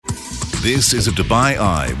This is a Dubai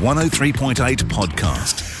Eye 103.8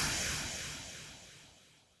 podcast.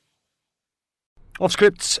 Off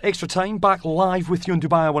scripts, extra time, back live with you on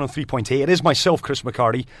Dubai Eye 103.8. It is myself, Chris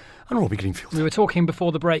McCarty, and Robbie Greenfield. We were talking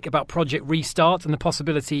before the break about Project Restart and the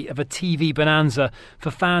possibility of a TV bonanza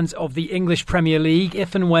for fans of the English Premier League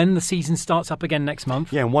if and when the season starts up again next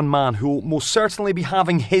month. Yeah, and one man who will most certainly be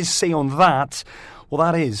having his say on that, well,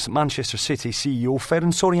 that is Manchester City CEO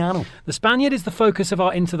Ferran Soriano. The Spaniard is the focus of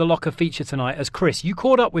our Into the Locker feature tonight, as Chris, you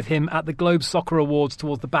caught up with him at the Globe Soccer Awards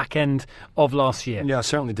towards the back end of last year. Yeah, I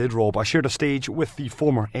certainly did, Rob. I shared a stage with the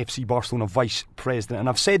former FC Barcelona Vice President, and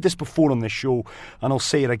I've said this before on this show, and I'll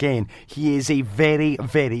say it again. He is a very,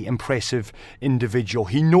 very impressive individual.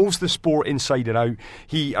 He knows the sport inside and out.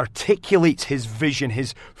 He articulates his vision,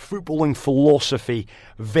 his footballing philosophy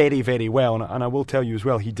very, very well. And I will tell you as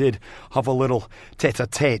well, he did have a little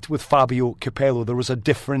tete-a-tete with Fabio Capello. There was a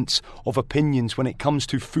difference of opinions when it comes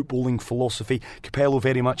to footballing philosophy. Capello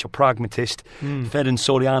very much a pragmatist. Ferran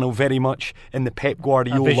Soriano very much in the Pep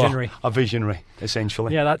Guardiola. A visionary,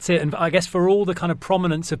 essentially. Yeah, that's it. And I guess for all the kind of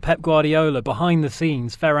prominence of Pep Guardiola behind the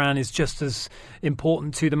scenes, Ferran is just as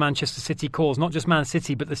important to the Manchester City cause. Not just Man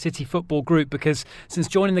City, but the City Football Group, because since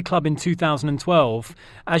joining the club in 2012,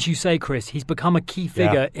 as you say, Chris, he's become a key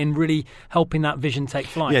figure in really helping that vision take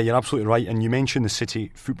flight. Yeah, you're absolutely right. And you mentioned the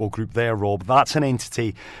City Football Group there, Rob. That's an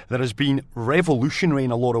entity that has been revolutionary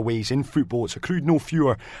in a lot of ways in football. It's accrued no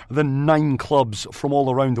fewer than 9 clubs from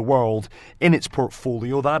all around the world in its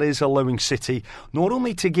portfolio. That is allowing City not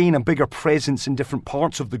only to gain a bigger presence in different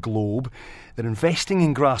parts of the globe, they're investing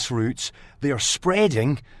in grassroots, they are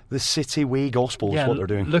spreading the City Way gospel is what they're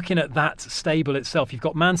doing. Looking at that stable itself, you've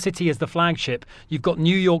got Man City as the flagship, you've got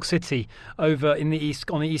New York City over in the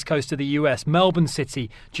east, on the east coast of the US, Melbourne City,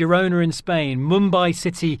 Girona in Spain, Mumbai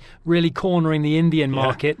City really cornering the Indian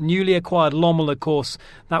market, newly acquired Lommel, of course,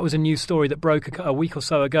 that was a news story that broke a week or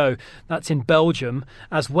so ago, that's in Belgium,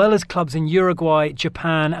 as well as clubs in Uruguay,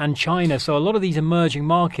 Japan and China. So a lot of these emerging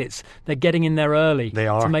markets, they're getting in there early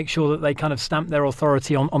to make sure that they kind of stamp their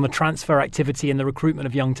authority on the transfer activity and the recruitment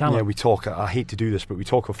of young talent. Yeah, we talk, I hate to do this, but we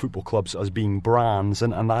talk of football clubs as being brands,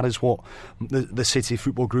 and that is what the City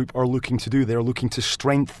Football Group are looking to do. They're looking to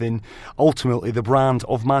strengthen, ultimately, the brand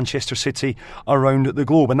of Manchester City around the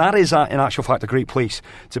globe. And that is, in actual fact, a great place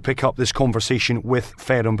to pick up this conversation with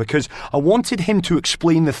Ferran, because I wanted him to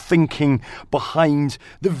explain the thinking behind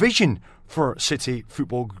the vision for City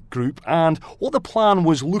Football Group and what the plan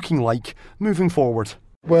was looking like moving forward.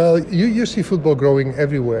 Well, you see football growing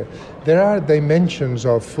everywhere. There are dimensions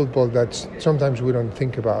of football that sometimes we don't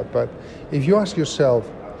think about. But if you ask yourself,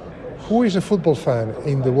 who is a football fan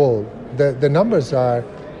in the world? The numbers are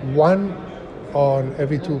 1 on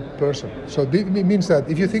every 2 person. So it means that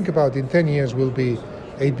if you think about in 10 years we'll be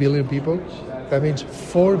 8 billion people. That means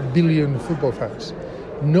 4 billion football fans.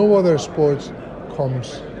 No other sport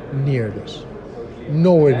comes near this.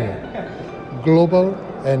 Nowhere near. Global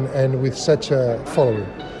and with such a following.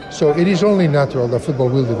 So it is only natural that football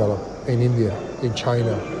will develop in India, in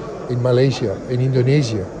China, in Malaysia, in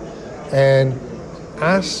Indonesia. And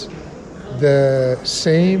as the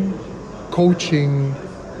same coaching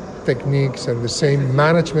techniques and the same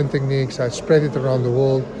management techniques are spread it around the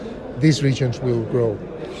world, these regions will grow.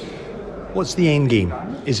 What's the end game?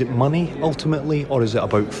 Is it money ultimately, or is it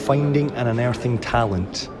about finding and unearthing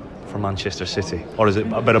talent for Manchester City? Or is it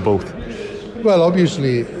a bit of both? Well,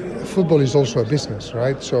 obviously, football is also a business,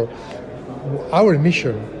 right? So our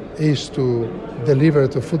mission is to deliver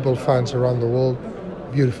to football fans around the world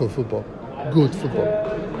beautiful football, good football.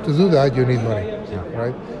 To do that, you need money,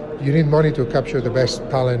 right? You need money to capture the best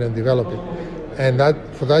talent and develop it. And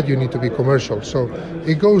for that, you need to be commercial. So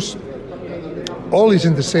it goes, all is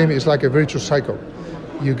in the same, it's like a virtuous cycle.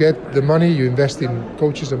 You get the money, you invest in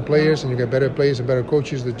coaches and players, and you get better players and better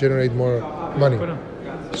coaches that generate more money.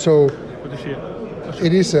 So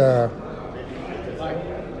it is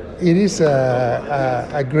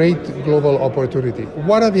a great global opportunity.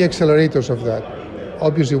 What are the accelerators of that?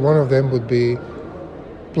 Obviously, one of them would be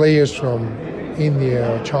players from India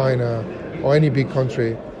or China or any big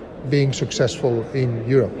country being successful in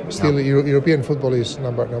Europe. Still, European football is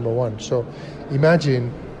number 1. So imagine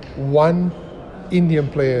one Indian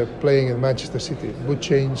player playing in Manchester City would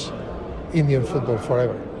change Indian football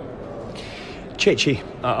forever. Chechi,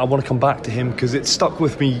 I want to come back to him because it stuck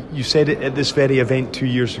with me. You said it at this very event 2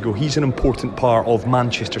 years ago. He's an important part of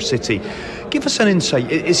Manchester City. Give us an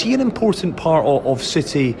insight. Is he an important part of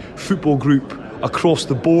City Football Group across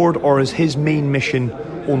the board, or is his main mission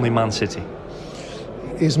only Man City?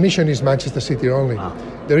 His mission is Manchester City only.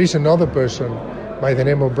 There is another person by the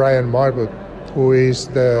name of Brian Marwood, who is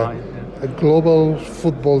the a global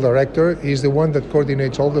football director. He's the one that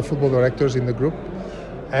coordinates all the football directors in the group,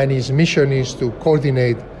 and his mission is to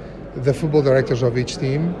coordinate the football directors of each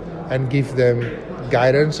team and give them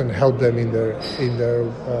guidance and help them in their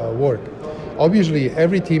work. Obviously,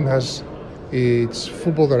 every team has its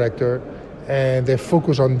football director, and they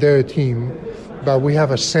focus on their team, but we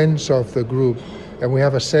have a sense of the group, and we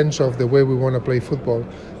have a sense of the way we want to play football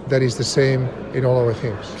that is the same in all our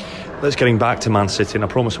teams. Let's getting back to Man City, and I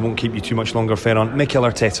promise I won't keep you too much longer, Ferran. Mikel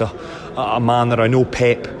Arteta, a man that I know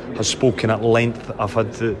Pep has spoken at length. I've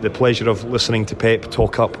had the pleasure of listening to Pep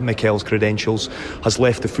talk up Mikel's credentials, has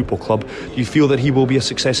left the football club. Do you feel that he will be a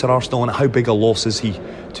success at Arsenal, and how big a loss is he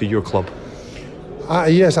to your club?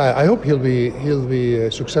 Yes, I hope he'll be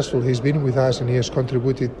successful. He's been with us and he has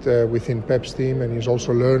contributed within Pep's team, and he's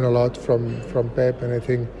also learned a lot from Pep, and I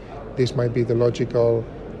think this might be the logical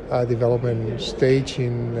development stage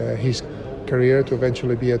in his career to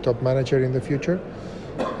eventually be a top manager in the future.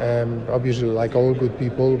 Obviously, like all good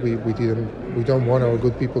people, we don't want our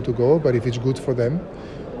good people to go, but if it's good for them,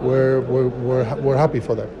 we're happy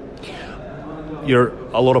for them. You're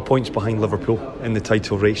a lot of points behind Liverpool in the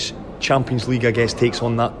title race. Champions League, I guess, takes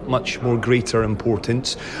on that much more greater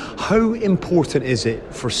importance. How important is it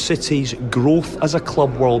for City's growth as a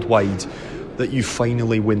club worldwide that you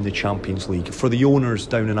finally win the Champions League? For the owners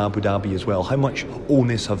down in Abu Dhabi as well, how much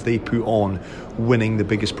onus have they put on winning the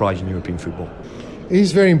biggest prize in European football? It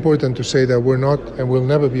is very important to say that we're not and will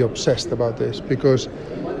never be obsessed about this, because,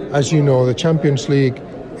 as you know, the Champions League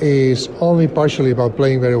is only partially about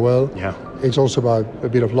playing very well. Yeah. It's also about a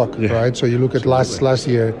bit of luck, right? So you look at last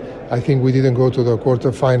year, I think we didn't go to the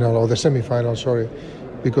quarter-final or the semi-final,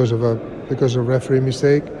 because of referee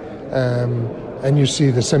mistake. And you see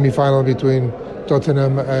the semi-final between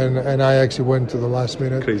Tottenham and Ajax, it went to the last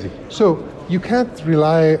minute. Crazy. So you can't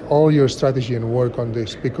rely all your strategy and work on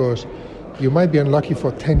this, because you might be unlucky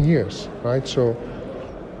for 10 years, right? So,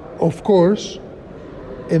 of course,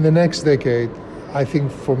 in the next decade, I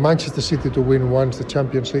think for Manchester City to win once the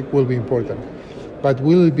Champions League will be important. But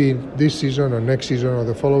will it be this season or next season or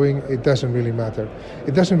the following? It doesn't really matter.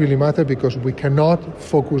 It doesn't really matter because we cannot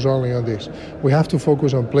focus only on this. We have to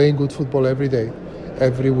focus on playing good football every day,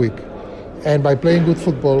 every week. And by playing good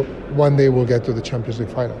football, one day we'll get to the Champions League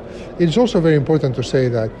final. It's also very important to say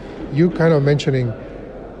that you kind of mentioning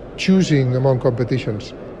choosing among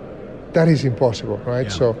competitions. That is impossible, right? Yeah.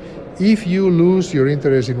 So if you lose your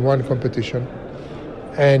interest in one competition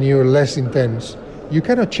and you're less intense, you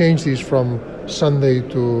cannot change this from Sunday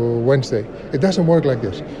to Wednesday. It doesn't work like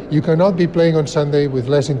this. You cannot be playing on Sunday with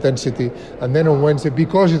less intensity and then on Wednesday,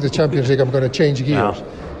 because it's the Champions League, I'm going to change gears. No.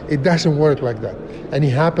 It doesn't work like that. And it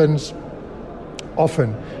happens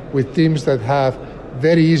often with teams that have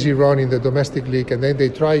very easy run in the domestic league, and then they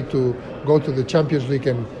try to go to the Champions League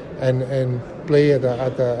and play at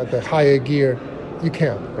a higher gear. You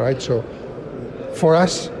can't, right? So for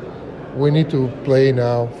us, we need to play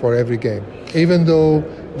now for every game. Even though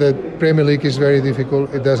the Premier League is very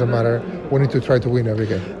difficult, it doesn't matter. We need to try to win every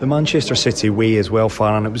game. The Manchester City way as well,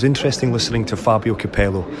 Ferran. It was interesting listening to Fabio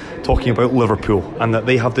Capello talking about Liverpool, and that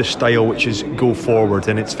they have this style which is go forward,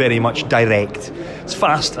 and it's very much direct. It's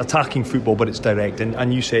fast, attacking football, but it's direct.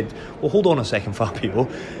 And you said, well, hold on a second, Fabio.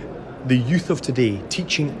 The youth of today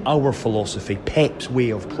teaching our philosophy, Pep's way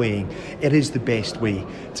of playing, it is the best way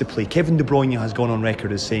to play. Kevin De Bruyne has gone on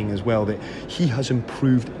record as saying as well that he has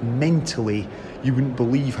improved mentally. You wouldn't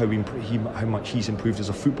believe how much he's improved as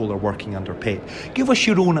a footballer working under Pep. Give us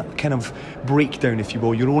your own kind of breakdown, if you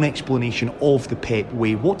will, your own explanation of the Pep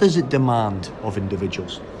way. What does it demand of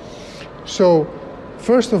individuals? So,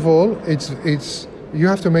 first of all, it's you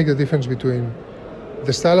have to make the difference between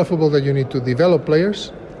the style of football that you need to develop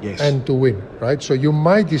players, yes, and to win, right? So you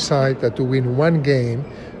might decide that to win one game,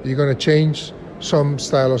 you're going to change some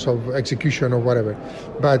styles of execution or whatever.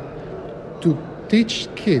 But to teach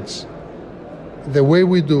kids the way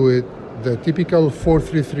we do it, the typical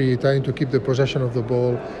 4-3-3, trying to keep the possession of the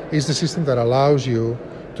ball, is the system that allows you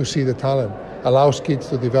to see the talent, allows kids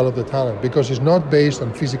to develop the talent, because it's not based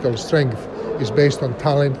on physical strength, it's based on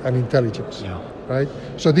talent and intelligence, yeah, right?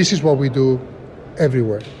 So this is what we do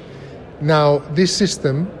everywhere. Now, this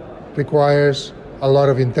system requires a lot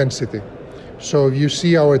of intensity. So if you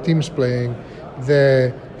see our teams playing,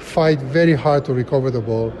 they fight very hard to recover the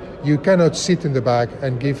ball. You cannot sit in the back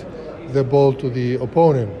and give the ball to the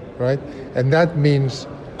opponent, right? And that means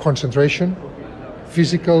concentration,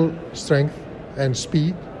 physical strength, and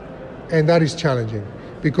speed. And that is challenging,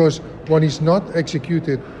 because when it's not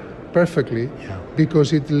executed perfectly, yeah,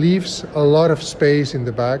 because it leaves a lot of space in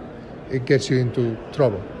the back, it gets you into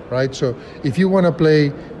trouble, right? So if you want to play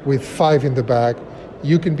with 5 in the back,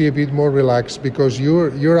 you can be a bit more relaxed because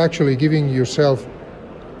you're actually giving yourself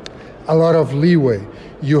a lot of leeway.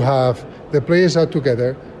 You have the players are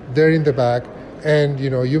together, they're in the back, and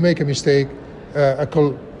you make a mistake, a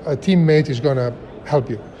teammate is going to help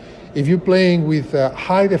you. If you're playing with a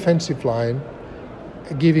high defensive line,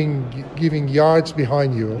 giving yards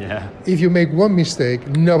behind you, if you make one mistake,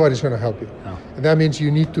 nobody's going to help you. No. And that means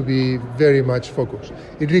you need to be very much focused.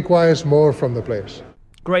 It requires more from the players.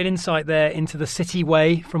 Great insight there into the City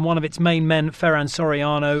way from one of its main men, Ferran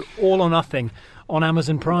Soriano. All or Nothing on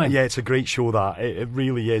Amazon Prime. Yeah, it's a great show, that. It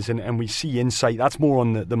really is. And we see insight. That's more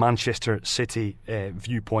on the Manchester City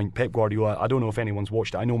viewpoint. Pep Guardiola, I don't know if anyone's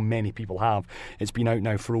watched it. I know many people have. It's been out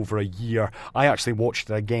now for over a year. I actually watched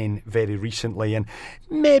it again very recently, and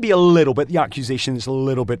maybe a little bit, the accusation is a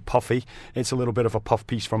little bit puffy. It's a little bit of a puff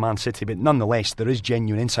piece for Man City, but nonetheless, there is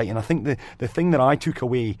genuine insight. And I think the thing that I took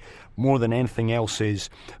away more than anything else is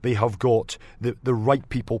they have got the right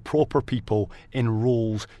people, proper people in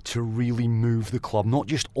roles to really move the club, not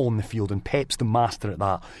just on the field, and Pep's the master at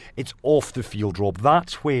that. It's off the field, Rob.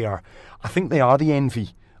 That's where I think they are the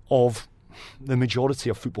envy of the majority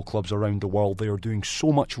of football clubs around the world. They are doing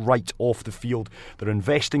so much right off the field. They're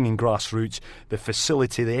investing in grassroots. The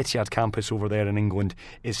facility, the Etihad campus over there in England,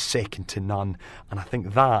 is second to none. And I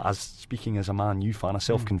think that, as speaking as a Man U fan, a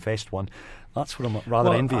self-confessed one, that's what I'm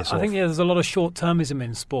rather envious of. I think there's a lot of short-termism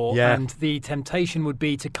in sport, and the temptation would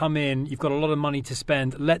be to come in, you've got a lot of money to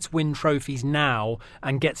spend, let's win trophies now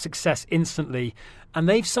and get success instantly. And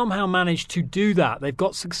they've somehow managed to do that. They've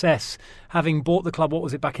got success having bought the club, what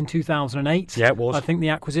was it, back in 2008? Yeah, it was. I think the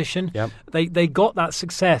acquisition. Yep. They got that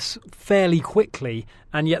success fairly quickly,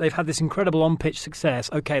 and yet they've had this incredible on-pitch success.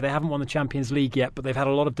 Okay, they haven't won the Champions League yet, but they've had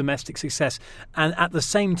a lot of domestic success. And at the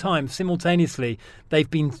same time, simultaneously, they've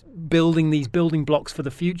been building these building blocks for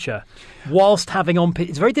the future whilst having on-pitch.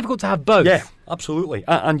 It's very difficult to have both. Yeah, absolutely.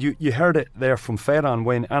 And you heard it there from Ferran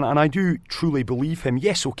when, and I do truly believe him.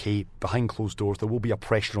 Yes, okay, behind closed doors, there will be a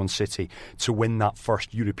pressure on City to win that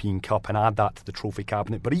first European Cup and add that to the trophy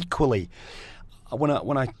cabinet. But equally, when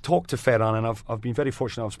I talk to Ferran, and I've been very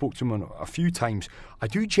fortunate, I've spoken to him a few times, I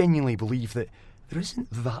do genuinely believe that there isn't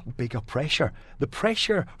that big a pressure. The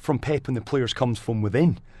pressure from Pep and the players comes from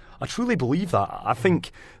within. I truly believe that. I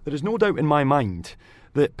think there is no doubt in my mind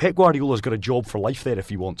that Pep Guardiola's got a job for life there if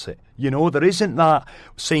he wants it. There isn't that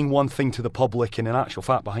saying one thing to the public and in actual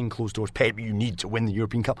fact behind closed doors, Pep, you need to win the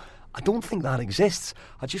European Cup. I don't think that exists.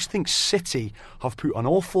 I just think City have put an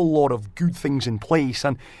awful lot of good things in place,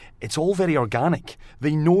 and it's all very organic.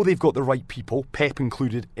 They know they've got the right people, Pep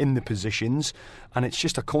included, in the positions, and it's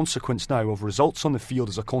just a consequence now of results on the field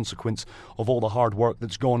as a consequence of all the hard work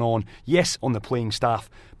that's gone on, yes, on the playing staff,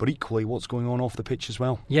 but equally what's going on off the pitch as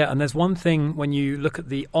well. Yeah, and there's one thing when you look at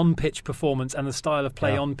the on-pitch performance and the style of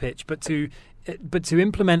play on pitch, but to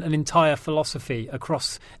implement an entire philosophy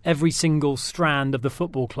across every single strand of the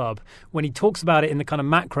football club, when he talks about it in the kind of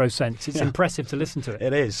macro sense, it's impressive to listen to it.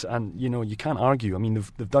 It is, and you can't argue. I mean,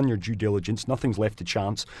 they've done your due diligence. Nothing's left to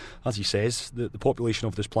chance. As he says, the population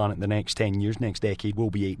of this planet in the next 10 years, next decade,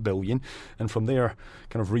 will be 8 billion, and from their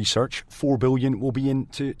kind of research, 4 billion will be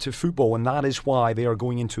into football, and that is why they are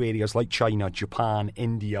going into areas like China, Japan,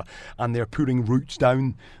 India, and they're putting roots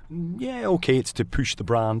down. Yeah, okay, it's to push the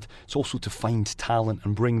brand. It's also to find talent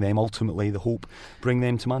and bring them, ultimately, the hope, bring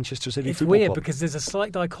them to Manchester City Football Club. It's weird because there's a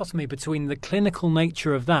slight dichotomy between the clinical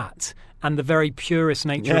nature of that and the very purist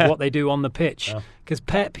nature of what they do on the pitch. Because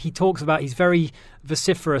Pep, he talks about, he's very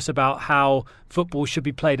vociferous about how football should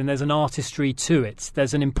be played, and there's an artistry to it.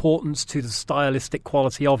 There's an importance to the stylistic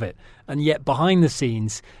quality of it. And yet behind the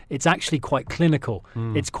scenes, it's actually quite clinical.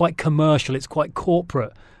 It's quite commercial. It's quite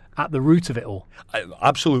corporate at the root of it all.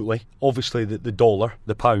 Absolutely. Obviously, the dollar,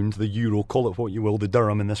 the pound, the euro, call it what you will, the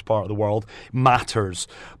dirham in this part of the world, matters.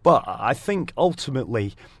 But I think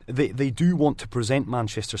ultimately they do want to present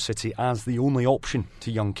Manchester City as the only option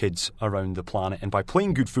to young kids around the planet. And by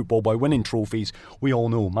playing good football, by winning trophies, we all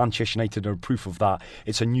know Manchester United are proof of that.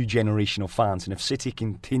 It's a new generation of fans. And if City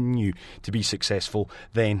continue to be successful,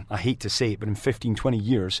 then, I hate to say it, but in 15, 20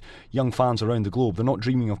 years, young fans around the globe, they're not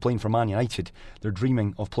dreaming of playing for Man United. They're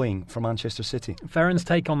dreaming of playing for Manchester City. Ferran's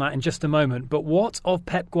take on that in just a moment. But what of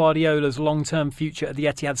Pep Guardiola's long-term future at the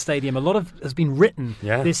Etihad Stadium? A lot has been written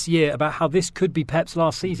this year about how this could be Pep's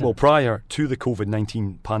last season. Well, prior to the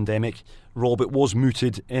COVID-19 pandemic, Rob, it was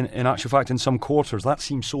mooted in actual fact in some quarters. That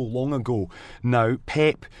seems so long ago now.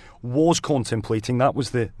 Pep was contemplating, that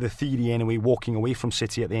was the theory anyway, walking away from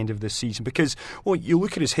City at the end of this season, because, well, you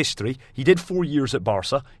look at his history. He did 4 years at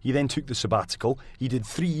Barca, he then took the sabbatical, he did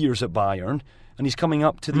 3 years at Bayern, and he's coming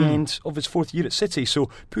up to the end of his 4th year at City. So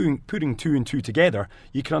putting 2 and 2 together,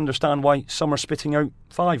 you can understand why some are spitting out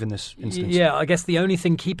 5 in this instance. Yeah, I guess the only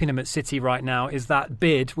thing keeping him at City right now is that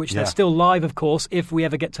bid, which they're still live, of course, if we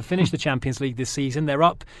ever get to finish the Champions League this season. They're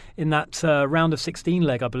up in that round of 16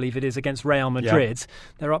 leg, I believe it is, against Real Madrid. Yeah.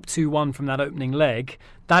 They're up 2-1 from that opening leg.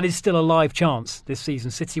 That is still a live chance this season.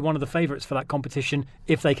 City, one of the favourites for that competition,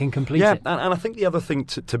 if they can complete it. Yeah, and I think the other thing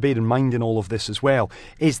to bear in mind in all of this as well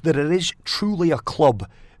is that it is truly a club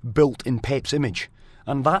built in Pep's image.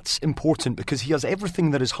 And that's important because he has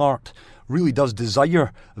everything that his heart really does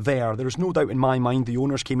desire there. There's no doubt in my mind the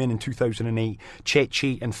owners came in 2008.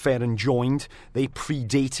 Chechi and Ferran joined. They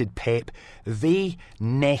predated Pep. They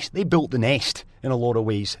built the nest in a lot of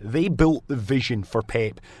ways. They built the vision for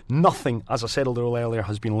Pep. Nothing, as I said a little earlier,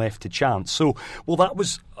 has been left to chance. So, well, that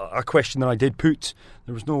was a question that I did put.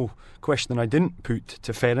 There was no question that I didn't put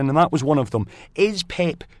to Ferran, and that was one of them. Is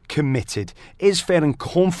Pep committed? Is Ferran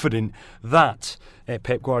confident that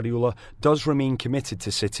Pep Guardiola does remain committed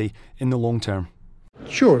to City in the long term?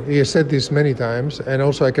 Sure, he has said this many times, and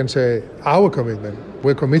also I can say our commitment.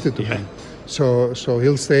 We're committed to him. So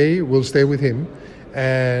he'll stay, we'll stay with him,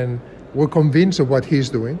 and we're convinced of what he's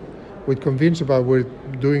doing. We're convinced about what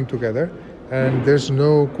we're doing together, and there's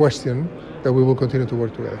no question that we will continue to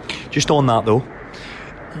work together. Just on that though,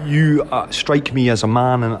 you strike me as a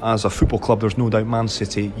man and as a football club, there's no doubt Man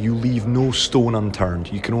City, you leave no stone unturned.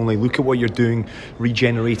 You can only look at what you're doing,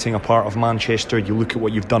 regenerating a part of Manchester. You look at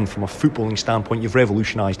what you've done from a footballing standpoint. You've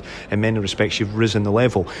revolutionised in many respects. You've risen the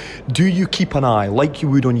level. Do you keep an eye, like you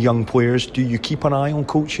would on young players, do you keep an eye on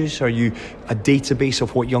coaches? Are you a database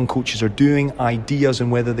of what young coaches are doing, ideas and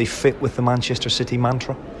whether they fit with the Manchester City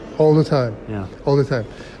mantra? All the time. Yeah. All the time.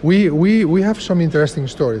 We have some interesting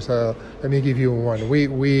stories. Let me give you one.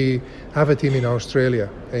 We have a team in Australia,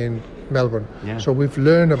 in Melbourne. Yeah. So we've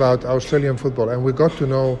learned about Australian football, and we got to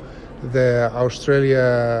know the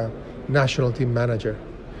Australia national team manager,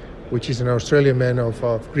 which is an Australian man of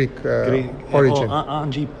Greek origin.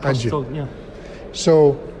 Angie. Yeah.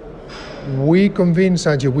 So we convinced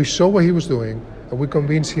Angie, we saw what he was doing, and we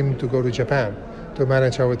convinced him to go to Japan, to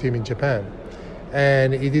manage our team in Japan.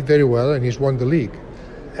 And he did very well, and he's won the league.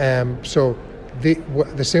 So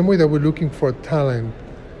the same way that we're looking for talent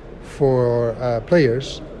for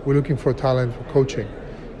players, we're looking for talent for coaching.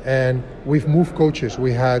 And we've moved coaches.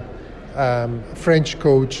 We had a French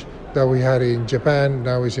coach that we had in Japan,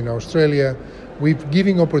 now he's in Australia. We're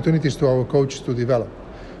giving opportunities to our coach to develop,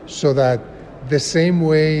 so that the same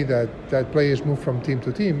way that players move from team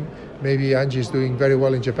to team, maybe Angie is doing very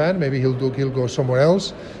well in Japan, maybe he'll go somewhere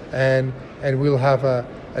else, and we'll have a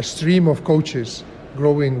stream of coaches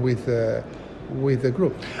growing with the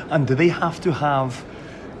group. And do they have to have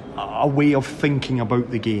a way of thinking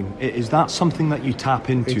about the game? Is that something that you tap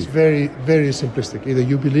into? It's very, very simplistic. Either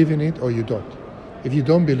you believe in it or you don't. If you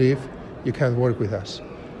don't believe, you can't work with us.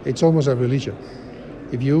 It's almost a religion.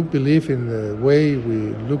 If you believe in the way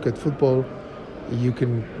we look at football, you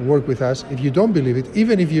can work with us. If you don't believe it,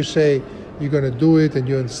 even if you say you're going to do it and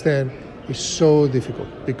you understand, it's so difficult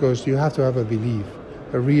because you have to have a belief,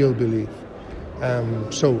 a real belief.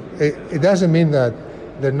 So it doesn't mean that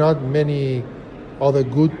there are not many other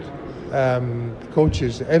good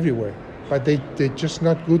coaches everywhere, but they're just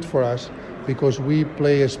not good for us because we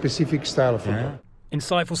play a specific style of football. Yeah.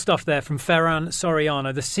 Insightful stuff there from Ferran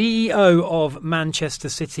Soriano, the CEO of Manchester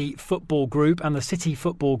City Football Group and the City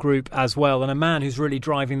Football Group as well, and a man who's really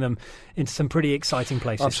driving them into some pretty exciting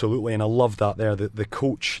places. Absolutely, and I love that there, the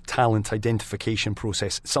coach talent identification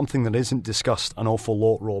process, something that isn't discussed an awful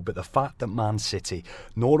lot, Rob, but the fact that Man City,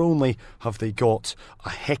 not only have they got a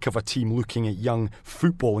heck of a team looking at young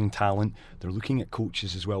footballing talent, they're looking at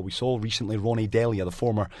coaches as well. We saw recently Ronnie Delia, the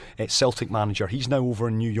former Celtic manager, he's now over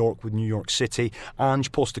in New York with New York City.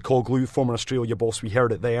 Ange Postecoglou, former Australia boss, we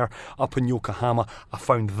heard it there, up in Yokohama. I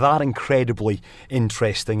found that incredibly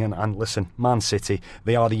interesting. And listen, Man City,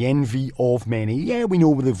 they are the envy of many. Yeah, we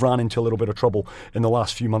know they've ran into a little bit of trouble in the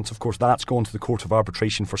last few months. Of course, that's gone to the Court of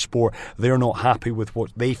Arbitration for Sport. They're not happy with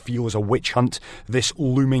what they feel is a witch hunt, this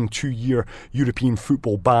looming 2-year European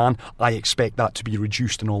football ban. I expect that to be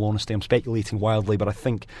reduced, in all honesty. I'm speculating wildly, but I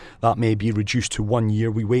think that may be reduced to 1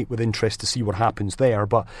 year. We wait with interest to see what happens there.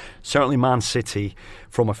 But certainly Man City, they,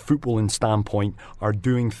 from a footballing standpoint, are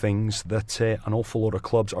doing things that an awful lot of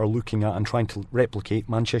clubs are looking at and trying to replicate,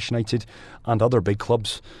 Manchester United and other big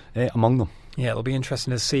clubs among them. Yeah, it'll be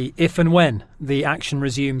interesting to see if and when the action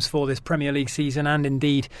resumes for this Premier League season, and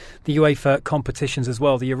indeed the UEFA competitions as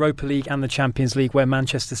well, the Europa League and the Champions League, where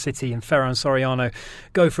Manchester City and Ferran Soriano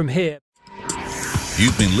go from here.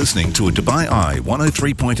 You've been listening to a Dubai Eye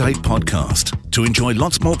 103.8 podcast. To enjoy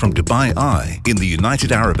lots more from Dubai Eye in the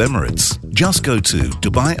United Arab Emirates, just go to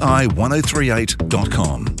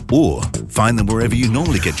DubaiEye1038.com or find them wherever you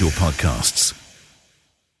normally get your podcasts.